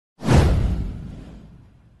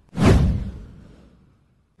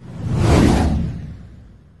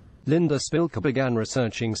Linda Spilker began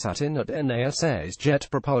researching Saturn at NASA's Jet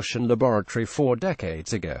Propulsion laboratory 4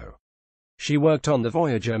 decades ago. She worked on the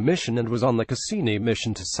Voyager mission and was on the Cassini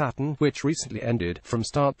mission to Saturn, which recently ended, from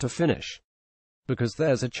start to finish. Because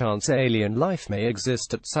there's a chance alien life may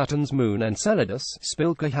exist at Saturn's moon Enceladus,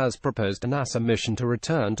 Spilker has proposed a NASA mission to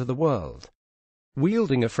return to the world.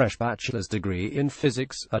 Wielding a fresh bachelor's degree in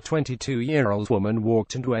physics, a 22-year-old woman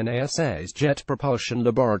walked into NASA's Jet Propulsion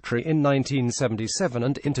laboratory in 1977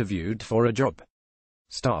 and interviewed for a job.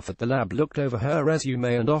 Staff at the lab looked over her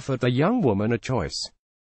resume and offered the young woman a choice.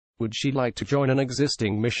 Would she like to join an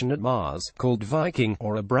existing mission at Mars, called Viking,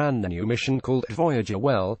 or a brand new mission called Voyager?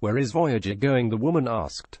 Well, where is Voyager going? the woman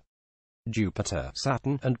asked. Jupiter,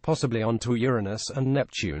 Saturn, and possibly onto Uranus and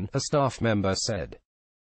Neptune, a staff member said.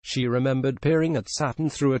 She remembered peering at Saturn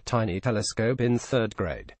through a tiny telescope in 3rd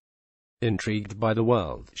grade. Intrigued by the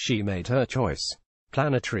world, she made her choice.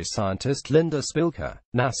 Planetary scientist Linda Spilker,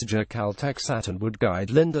 NASA's Caltech. Saturn would guide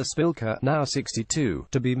Linda Spilker, now 62,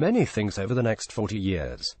 to be many things over the next 40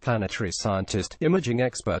 years. Planetary scientist, imaging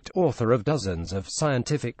expert, author of dozens of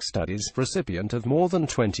scientific studies, recipient of more than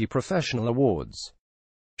 20 professional awards.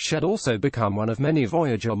 She'd also become one of many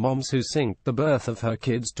Voyager moms who synced the birth of her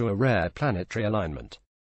kids to a rare planetary alignment.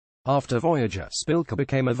 After Voyager, Spilker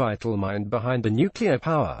became a vital mind behind the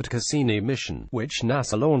nuclear-powered Cassini mission, which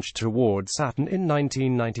NASA launched toward Saturn in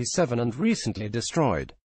 1997 and recently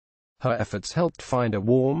destroyed. Her efforts helped find a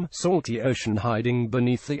warm, salty ocean hiding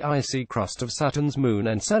beneath the icy crust of Saturn's moon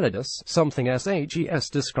Enceladus, something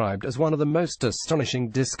SAGS described as one of the most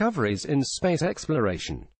astonishing discoveries in space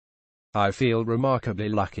exploration. I feel remarkably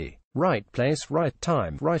lucky. Right place, right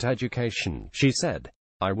time, right education, she said.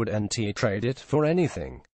 I would trade it for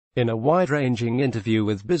anything. In a wide-ranging interview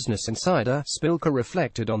with Business Insider, Spilker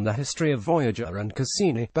reflected on the history of Voyager and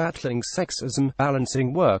Cassini, battling sexism,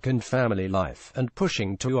 balancing work and family life, and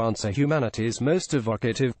pushing to answer humanity's most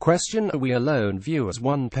evocative question: are we alone? Viewers'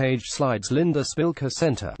 one-page slides. Linda Spilker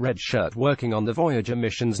Center, red shirt, working on the Voyager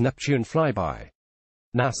mission's Neptune flyby.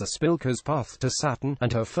 NASA. Spilker's path to Saturn,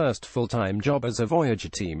 and her first full-time job as a Voyager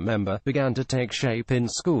team member, began to take shape in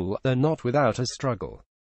school, though not without a struggle.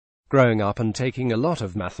 Growing up and taking a lot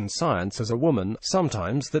of math and science as a woman,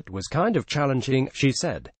 sometimes that was kind of challenging, she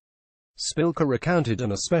said. Spilker recounted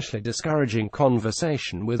an especially discouraging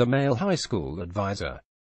conversation with a male high school advisor.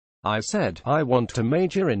 I said, I want to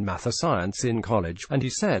major in math or science in college, and he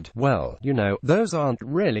said, well, you know, those aren't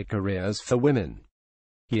really careers for women.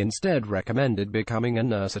 He instead recommended becoming a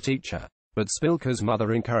nurse or teacher. But Spilker's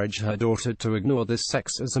mother encouraged her daughter to ignore this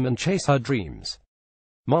sexism and chase her dreams.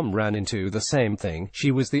 Mom ran into the same thing.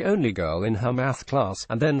 She was the only girl in her math class,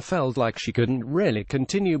 and then felt like she couldn't really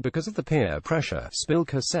continue because of the peer pressure,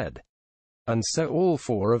 Spilker said. And so all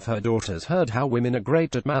 4 of her daughters heard how women are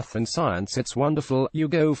great at math and science. It's wonderful, you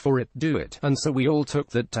go for it, do it. And so we all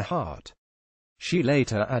took that to heart. She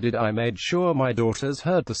later added, I made sure my daughters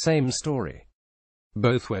heard the same story.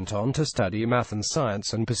 Both went on to study math and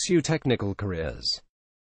science and pursue technical careers.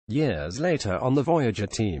 Years later, on the Voyager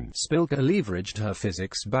team, Spilker leveraged her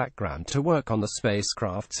physics background to work on the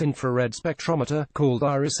spacecraft's infrared spectrometer, called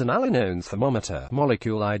iris, an unknown thermometer,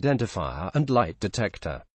 molecule identifier, and light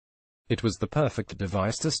detector. It was the perfect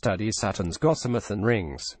device to study Saturn's gossamer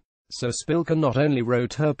rings. So Spilker not only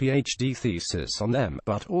wrote her PhD thesis on them,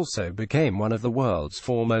 but also became one of the world's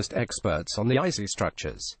foremost experts on the icy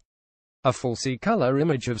structures. A full C-color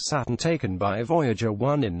image of Saturn taken by Voyager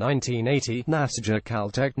 1 in 1980, NASA's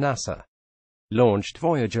Caltech. NASA launched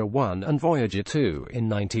Voyager 1 and Voyager 2 in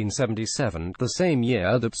 1977, the same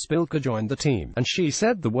year that Spilker joined the team, and she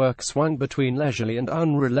said the work swung between leisurely and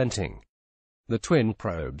unrelenting. The twin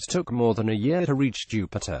probes took more than a year to reach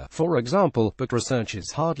Jupiter, for example, but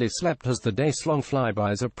researchers hardly slept as the days-long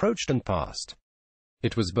flybys approached and passed.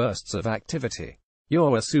 It was bursts of activity.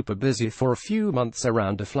 You're super busy for a few months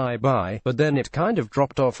around a flyby, but then it kind of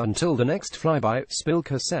dropped off until the next flyby,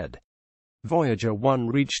 Spilker said. Voyager 1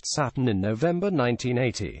 reached Saturn in November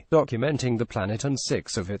 1980, documenting the planet and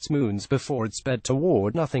 6 of its moons before it sped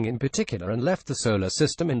toward nothing in particular and left the solar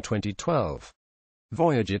system in 2012.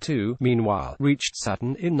 Voyager 2, meanwhile, reached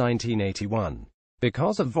Saturn in 1981.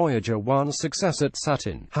 Because of Voyager 1's success at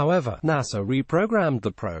Saturn, however, NASA reprogrammed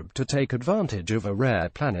the probe to take advantage of a rare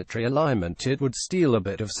planetary alignment. It would steal a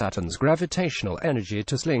bit of Saturn's gravitational energy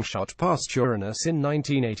to slingshot past Uranus in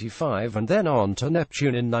 1985 and then on to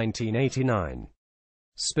Neptune in 1989.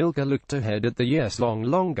 Spilker looked ahead at the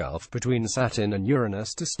years-long gulf between Saturn and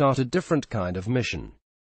Uranus to start a different kind of mission.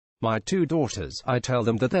 My 2 daughters, I tell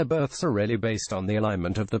them that their births are really based on the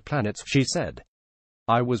alignment of the planets, she said.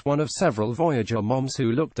 I was one of several Voyager moms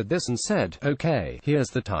who looked at this and said, okay, here's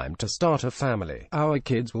the time to start a family. Our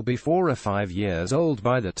kids will be 4 or 5 years old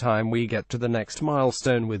by the time we get to the next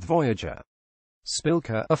milestone with Voyager.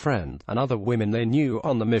 Spilker, a friend, and other women they knew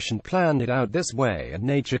on the mission planned it out this way, and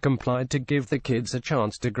nature complied to give the kids a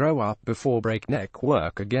chance to grow up before breakneck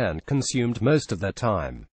work again consumed most of their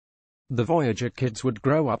time. The Voyager kids would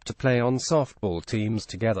grow up to play on softball teams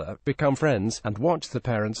together, become friends, and watch the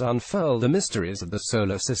parents unfurl the mysteries of the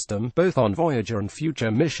solar system, both on Voyager and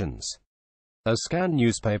future missions. A scanned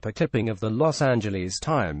newspaper clipping of the Los Angeles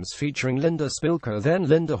Times featuring Linda Spilker, then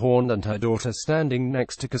Linda Horn, and her daughter standing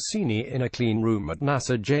next to Cassini in a clean room at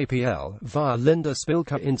NASA JPL, via Linda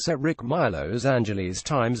Spilker inset Rick Milo's Angeles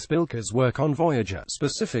Times. Spilker's work on Voyager,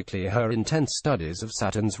 specifically her intense studies of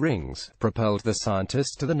Saturn's rings, propelled the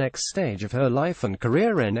scientist to the next stage of her life and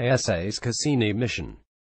career, NASA's Cassini mission.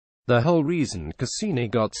 The whole reason Cassini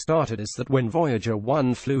got started is that when Voyager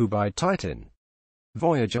 1 flew by Titan,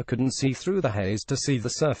 Voyager couldn't see through the haze to see the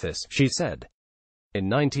surface, she said. In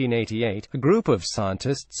 1988, a group of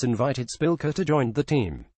scientists invited Spilker to join the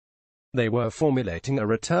team. They were formulating a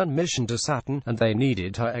return mission to Saturn, and they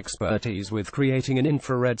needed her expertise with creating an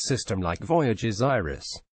infrared system like Voyager's Iris.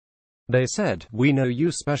 They said, we know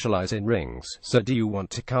you specialize in rings, so do you want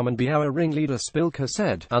to come and be our ringleader? Spilker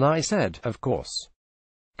said, and I said, of course.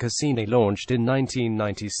 Cassini launched in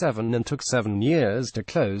 1997 and took 7 years to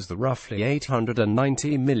close the roughly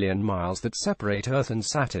 890 million miles that separate Earth and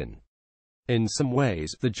Saturn. In some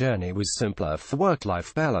ways, the journey was simpler for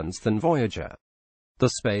work-life balance than Voyager. The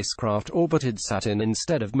spacecraft orbited Saturn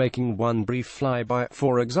instead of making one brief flyby,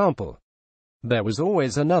 for example. There was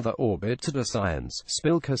always another orbit to do science,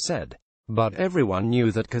 Spilker said. But everyone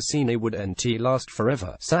knew that Cassini wouldn't last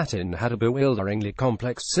forever. Saturn had a bewilderingly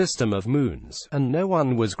complex system of moons, and no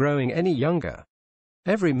one was growing any younger.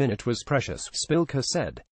 Every minute was precious, Spilker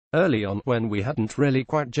said. Early on, when we hadn't really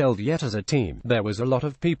quite gelled yet as a team, there was a lot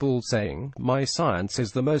of people saying, my science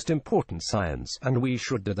is the most important science, and we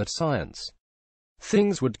should do that science.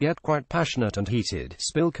 Things would get quite passionate and heated,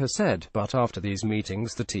 Spilker said, but after these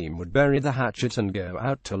meetings the team would bury the hatchet and go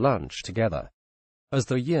out to lunch together. As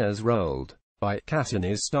the years rolled by,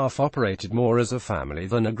 Cassini's staff operated more as a family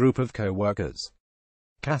than a group of co-workers.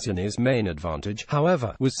 Cassini's main advantage,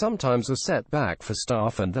 however, was sometimes a setback for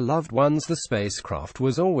staff and the loved ones. The spacecraft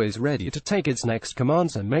was always ready to take its next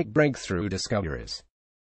commands and make breakthrough discoveries.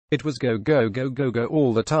 It was go, go, go, go, go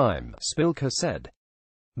all the time, Spilker said.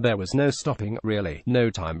 There was no stopping, really, no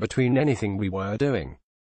time between anything we were doing.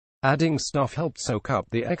 Adding staff helped soak up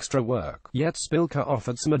the extra work, yet Spilker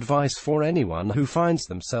offered some advice for anyone who finds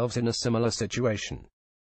themselves in a similar situation.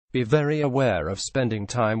 Be very aware of spending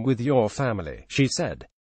time with your family, she said.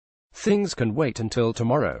 Things can wait until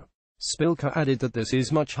tomorrow. Spilker added that this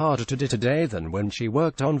is much harder to do today than when she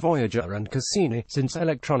worked on Voyager and Cassini, since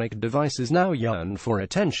electronic devices now yearn for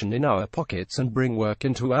attention in our pockets and bring work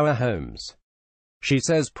into our homes. She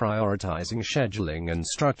says prioritizing scheduling and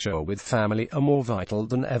structure with family are more vital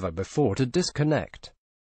than ever before to disconnect.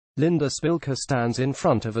 Linda Spilker stands in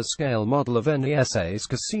front of a scale model of NASA's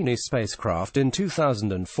Cassini spacecraft in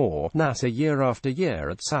 2004. NASA year after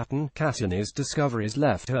year at Saturn, Cassini's discoveries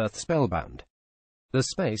left Earth spellbound. The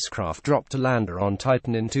spacecraft dropped a lander on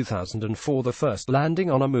Titan in 2004, the first landing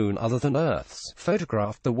on a moon other than Earth's,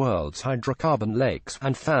 photographed the world's hydrocarbon lakes,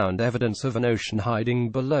 and found evidence of an ocean hiding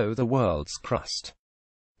below the world's crust.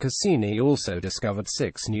 Cassini also discovered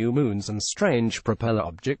 6 new moons and strange propeller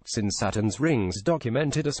objects in Saturn's rings,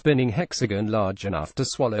 documented a spinning hexagon large enough to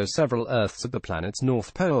swallow several Earths at the planet's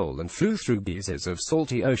north pole, and flew through geysers of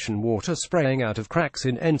salty ocean water spraying out of cracks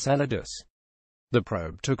in Enceladus. The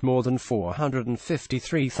probe took more than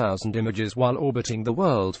 453,000 images while orbiting the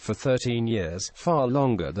world for 13 years, far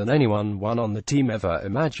longer than anyone on the team ever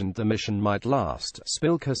imagined the mission might last,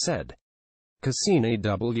 Spilker said. Cassini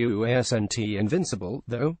wasn't invincible,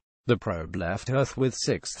 though. The probe left Earth with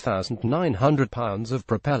 6,900 pounds of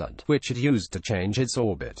propellant, which it used to change its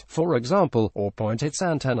orbit, for example, or point its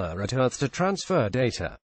antenna at Earth to transfer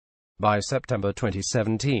data. By September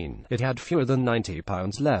 2017, it had fewer than 90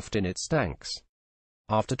 pounds left in its tanks.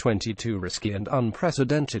 After 22 risky and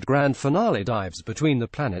unprecedented grand finale dives between the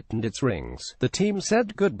planet and its rings, the team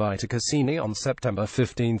said goodbye to Cassini on September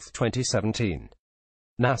 15, 2017.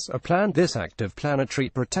 NASA planned this act of planetary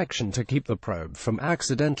protection to keep the probe from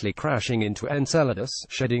accidentally crashing into Enceladus,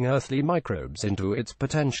 shedding earthly microbes into its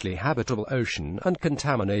potentially habitable ocean, and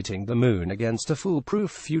contaminating the moon against a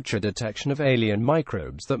foolproof future detection of alien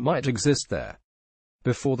microbes that might exist there.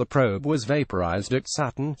 Before the probe was vaporized at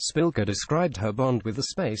Saturn, Spilker described her bond with the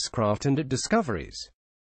spacecraft and its discoveries.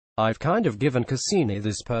 I've kind of given Cassini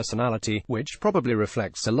this personality, which probably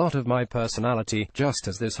reflects a lot of my personality, just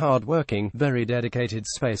as this hard-working, very dedicated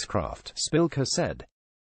spacecraft," Spilker said.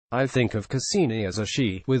 "I think of Cassini as a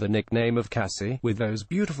she, with a nickname of Cassie, with those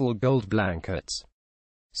beautiful gold blankets."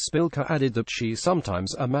 Spilker added that she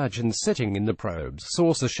sometimes imagines sitting in the probe's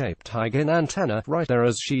saucer-shaped Huygens antenna, right there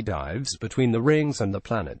as she dives between the rings and the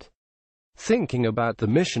planet. Thinking about the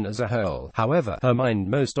mission as a whole, however, her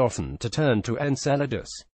mind most often turned to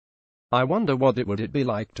Enceladus. "I wonder what it would be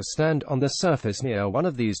like to stand on the surface near one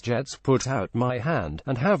of these jets, put out my hand,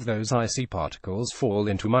 and have those icy particles fall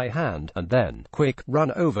into my hand, and then, quick,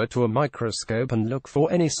 run over to a microscope and look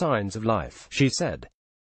for any signs of life," she said.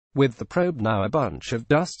 With the probe now a bunch of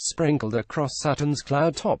dust sprinkled across Saturn's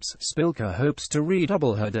cloud tops, Spilker hopes to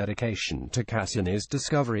redouble her dedication to Cassini's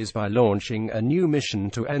discoveries by launching a new mission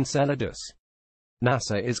to Enceladus.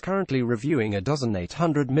 NASA is currently reviewing a dozen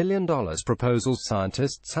 $800 million proposals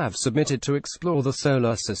scientists have submitted to explore the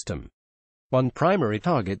solar system. One primary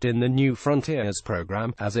target in the New Frontiers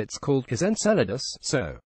program, as it's called, is Enceladus,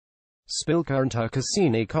 so Spilker and her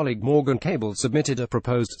Cassini colleague Morgan Cable submitted a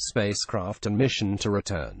proposed spacecraft and mission to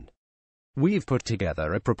return. "We've put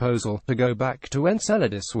together a proposal to go back to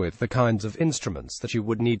Enceladus with the kinds of instruments that you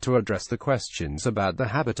would need to address the questions about the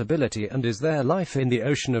habitability and is there life in the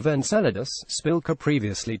ocean of Enceladus," Spilker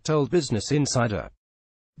previously told Business Insider.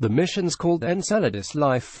 The mission's called Enceladus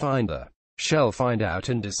Life Finder. She'll find out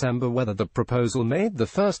in December whether the proposal made the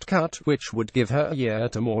first cut, which would give her a year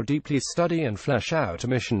to more deeply study and flesh out a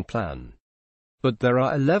mission plan. But there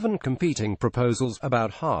are 11 competing proposals,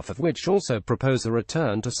 about half of which also propose a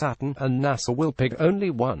return to Saturn, and NASA will pick only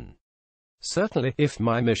one. "Certainly, if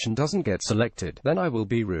my mission doesn't get selected, then I will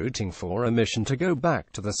be rooting for a mission to go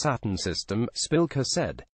back to the Saturn system," Spilker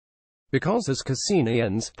said. "Because as Cassini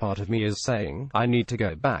ends, part of me is saying, I need to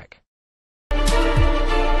go back."